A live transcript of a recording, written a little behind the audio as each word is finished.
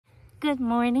Good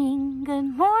morning,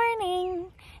 good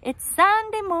morning. It's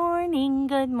Sunday morning.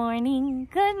 Good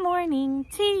morning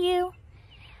to you.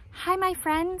 Hi, my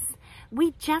friends.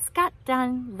 We just got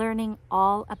done learning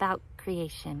all about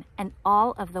creation and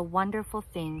all of the wonderful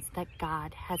things that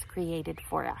God has created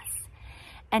for us.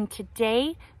 And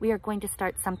today we are going to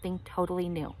start something totally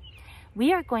new.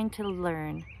 We are going to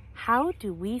learn how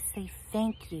do we say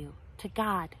thank you to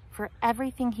God for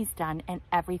everything He's done and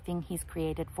everything He's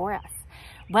created for us.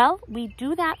 Well, we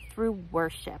do that through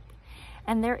worship.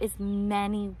 And there is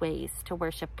many ways to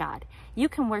worship God. You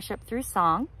can worship through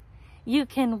song. You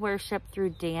can worship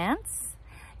through dance.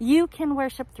 You can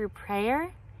worship through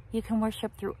prayer. You can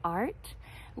worship through art.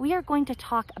 We are going to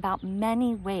talk about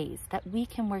many ways that we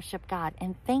can worship God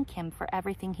and thank Him for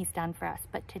everything He's done for us.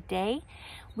 But today,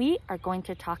 we are going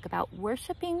to talk about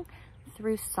worshiping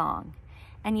through song.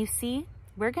 And you see,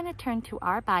 we're going to turn to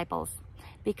our Bibles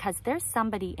because there's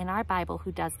somebody in our Bible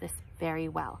who does this very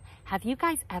well. Have you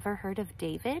guys ever heard of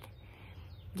David?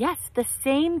 Yes, the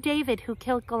same David who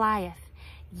killed Goliath.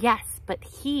 Yes, but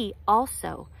he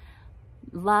also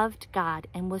loved God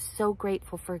and was so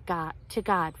grateful to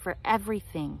God for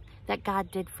everything that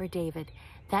God did for David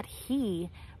that he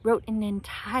wrote an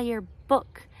entire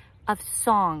book of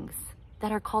songs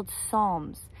that are called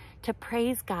Psalms to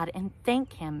praise God and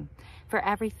thank Him for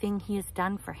everything He has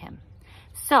done for him.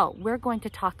 So we're going to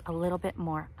talk a little bit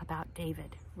more about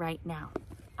David right now.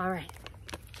 All right,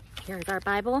 here's our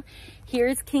Bible.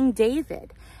 Here's King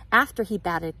David. After he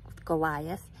battled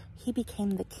Goliath, he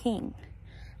became the king.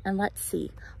 And let's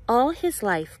see, all his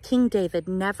life, King David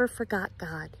never forgot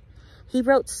God. He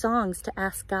wrote songs to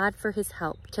ask God for his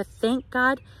help, to thank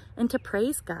God, and to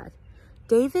praise God.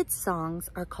 David's songs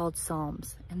are called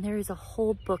Psalms, and there is a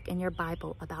whole book in your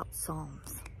Bible about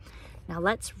Psalms. Now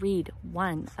let's read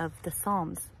one of the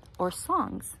Psalms or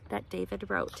songs that David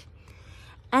wrote.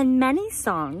 And many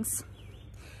songs,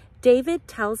 David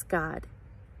tells God's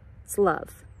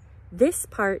love. This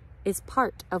part is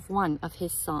part of one of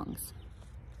his songs.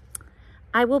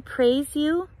 I will praise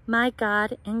you, my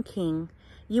God and King.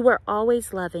 You are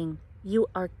always loving. You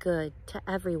are good to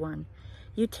everyone.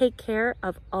 You take care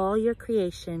of all your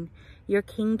creation. Your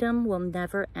kingdom will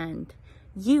never end.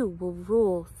 You will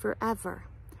rule forever.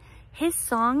 His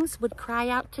songs would cry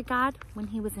out to God when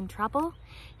he was in trouble.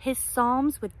 His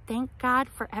psalms would thank God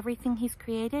for everything He's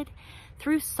created.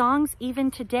 Through songs,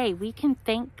 even today, we can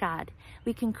thank God.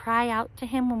 We can cry out to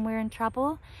Him when we're in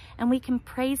trouble, and we can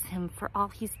praise Him for all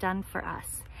He's done for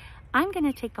us. I'm going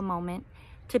to take a moment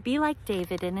to be like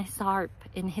David in his harp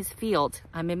in his field.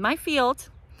 I'm in my field.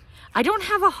 I don't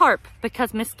have a harp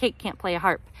because Miss Cait can't play a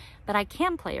harp, but I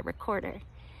can play a recorder.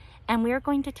 And we're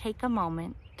going to take a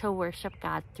moment to worship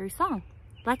God through song.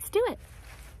 Let's do it.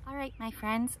 All right, my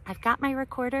friends, I've got my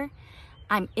recorder.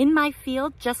 I'm in my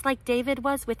field just like David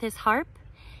was with his harp,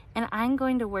 and I'm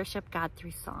going to worship God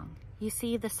through song. You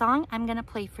see, the song I'm going to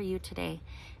play for you today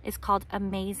is called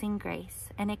Amazing Grace,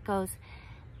 and it goes,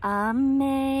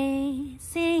 Amazing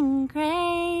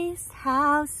grace,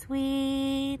 how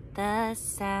sweet the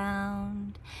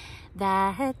sound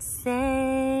that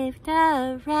saved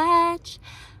a wretch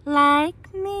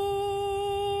like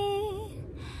me.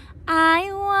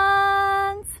 I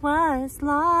once was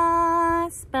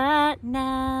lost, but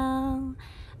now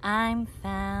I'm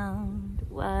found,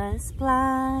 was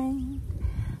blind,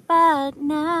 but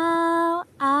now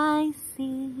I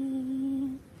see.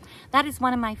 That is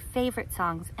one of my favorite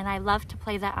songs, and I love to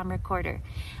play that on recorder.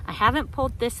 I haven't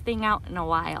pulled this thing out in a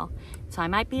while, so I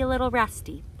might be a little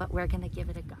rusty, but we're gonna give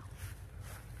it a go.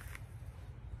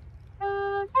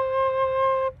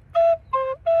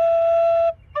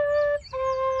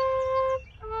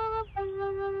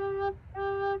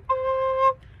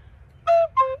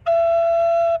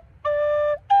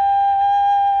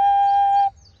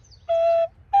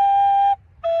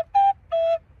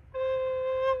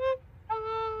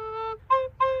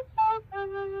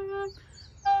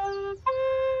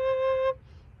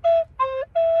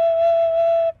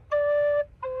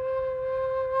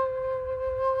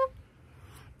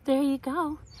 There you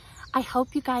go. I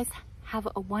hope you guys have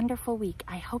a wonderful week.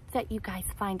 I hope that you guys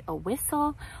find a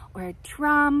whistle or a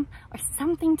drum or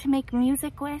something to make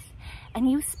music with,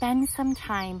 and you spend some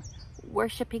time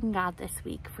worshiping God this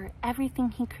week for everything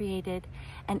He created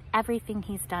and everything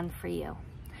He's done for you.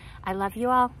 I love you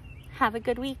all. Have a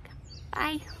good week.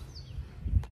 Bye.